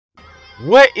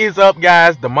What is up,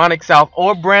 guys? Demonic South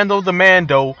or Brando the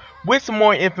Mando with some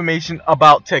more information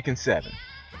about Tekken 7.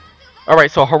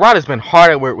 Alright, so Harada's been hard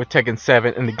at work with Tekken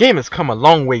 7, and the game has come a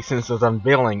long way since its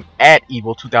unveiling at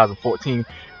EVO 2014,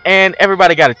 and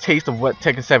everybody got a taste of what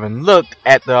Tekken 7 looked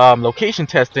at the location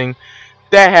testing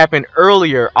that happened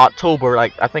earlier October,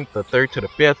 like I think the 3rd to the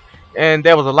 5th, and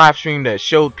there was a live stream that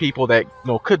showed people that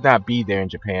could not be there in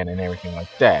Japan and everything like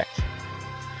that.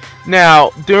 Now,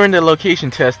 during the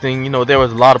location testing, there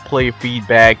was a lot of player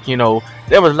feedback,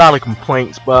 there was a lot of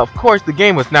complaints, but of course the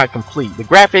game was not complete. The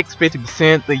graphics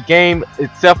 50%, the game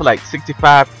itself like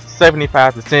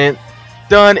 65-75%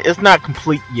 done. It's not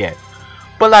complete yet.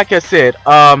 But like I said,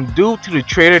 due to the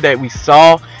trailer that we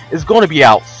saw, it's going to be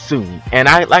out soon, and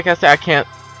like I said, I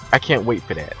can't wait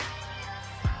for that.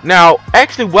 Now,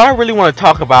 actually, what I really want to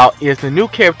talk about is the new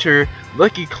character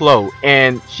Lucky Chloe,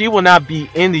 and she will not be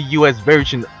in the US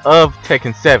version of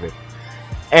Tekken 7.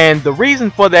 And the reason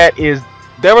for that is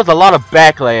there was a lot of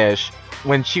backlash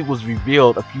when she was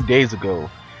revealed a few days ago,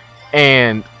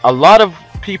 and a lot of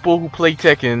people who play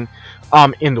Tekken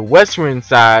in the Western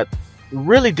side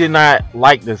really did not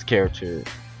like this character.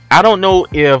 I don't know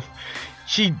if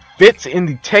she fits in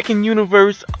the Tekken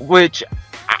universe, which,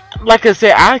 like I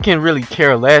said, I can really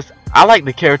care less. I like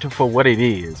the character for what it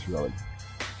is, really.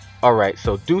 Alright,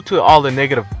 so due to all the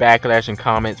negative backlash and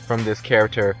comments from this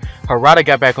character, Harada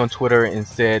got back on Twitter and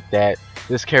said that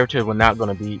this character was not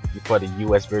going to be for the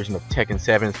US version of Tekken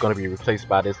 7. It's going to be replaced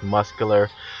by this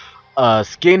muscular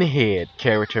skinhead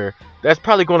character that's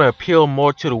probably going to appeal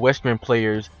more to the Western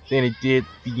players than it did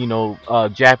the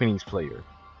Japanese player.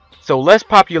 So less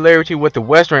popularity with the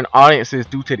Western audiences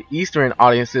due to the Eastern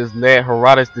audiences led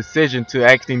Harada's decision to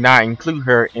actually not include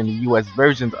her in the US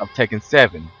versions of Tekken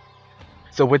 7.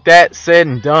 So with that said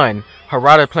and done,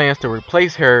 Harada plans to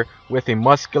replace her with a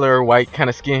muscular, white, kind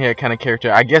of skinhead kind of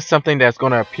character. I guess something that's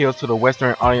going to appeal to the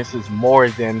Western audiences more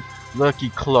than Lucky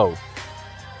Chloe.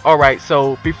 Alright,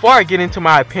 so before I get into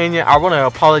my opinion, I want to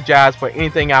apologize for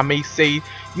anything I may say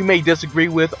you may disagree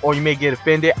with or you may get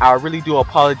offended. I really do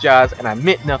apologize, and I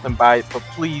meant nothing by it, but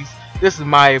please, this is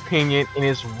my opinion and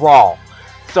it's raw.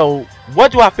 So,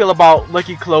 what do I feel about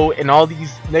Lucky Chloe and all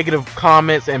these negative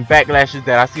comments and backlashes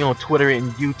that I see on Twitter and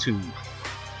YouTube?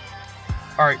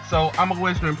 Alright, so I'm a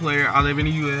Western player. I live in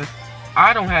the US.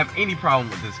 I don't have any problem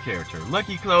with this character.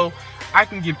 Lucky Chloe, I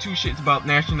can give two shits about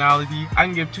nationality. I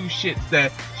can give two shits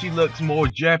that she looks more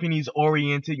Japanese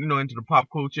oriented, into the pop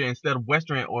culture instead of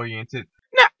Western oriented.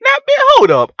 Now,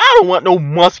 hold up. I don't want no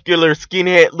muscular,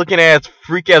 skinhead looking ass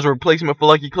freak as a replacement for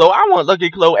Lucky Chloe. I want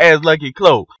Lucky Chloe as Lucky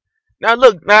Chloe. Now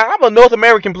look, I'm a North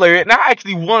American player, and I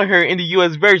actually want her in the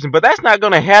US version, but that's not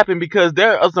going to happen because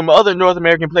there are some other North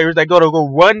American players that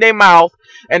go run their mouth,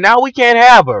 and now we can't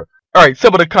have her. Alright,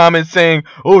 some of the comments saying,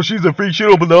 oh, she's a freak, she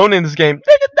don't belong in this game.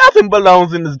 Nigga, nothing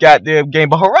belongs in this goddamn game,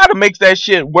 but Harada makes that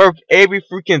shit work every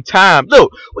freaking time.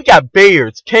 Look, we got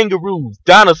bears, kangaroos,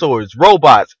 dinosaurs,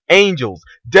 robots, angels,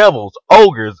 devils,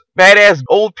 ogres, badass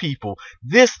old people,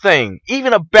 this thing,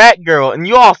 even a Batgirl, and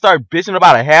you all start bitching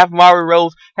about a half Mario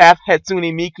Rose, half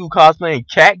Hatsune Miku cosplaying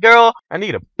Catgirl? I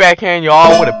need to backhand you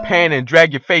all with a pan and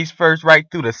drag your face first right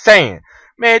through the sand.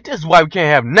 Man, this is why we can't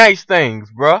have nice things,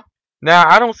 bruh. Now,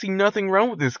 I don't see nothing wrong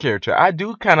with this character. I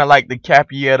do kind of like the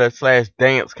capoeira /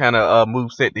 dance kind of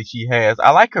moveset that she has.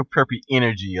 I like her preppy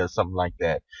energy or something like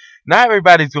that. Not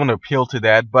everybody's going to appeal to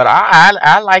that, but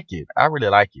I like it. I really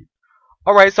like it.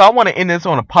 Alright, so I want to end this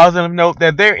on a positive note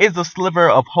that there is a sliver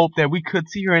of hope that we could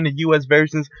see her in the US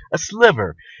versions. A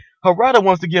sliver. Harada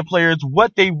wants to give players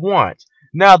what they want.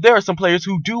 Now, there are some players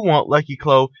who do want Lucky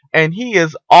Chloe, and he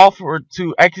is offered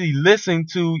to actually listen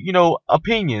to,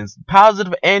 opinions,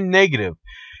 positive and negative.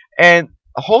 And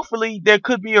hopefully there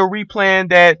could be a replan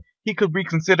that he could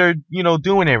reconsider,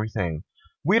 doing everything.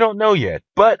 We don't know yet,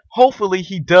 but hopefully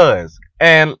he does.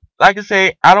 And like I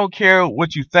say, I don't care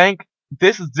what you think.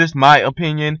 This is just my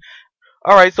opinion.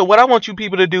 Alright, so what I want you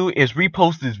people to do is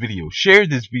repost this video, share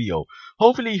this video.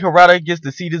 Hopefully Harada gets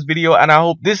to see this video, and I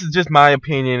hope this is just my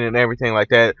opinion and everything like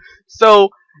that.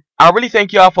 So, I really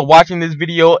thank y'all for watching this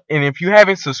video, and if you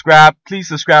haven't subscribed, please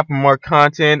subscribe for more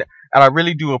content, and I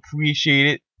really do appreciate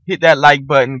it. Hit that like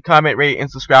button, comment, rate, and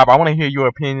subscribe. I want to hear your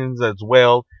opinions as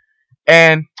well.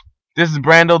 And this is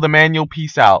Brando the Manual.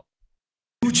 Peace out.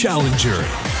 New challenger,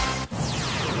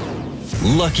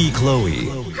 Lucky Chloe.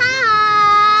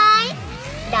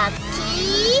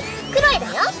 Lucky Chloe だよ。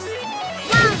ワン、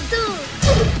ツー、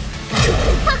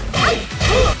はっ、はい。は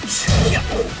っ、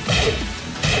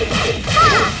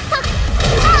はっ、は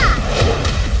っ、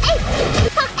えい、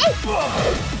はっ、えい。や、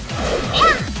な、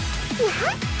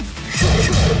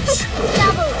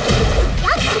ダブル、や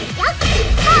っ、やっ、は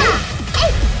っ。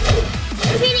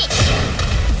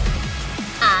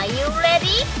you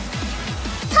ready?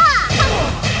 Ha!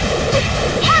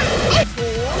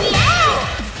 Yeah!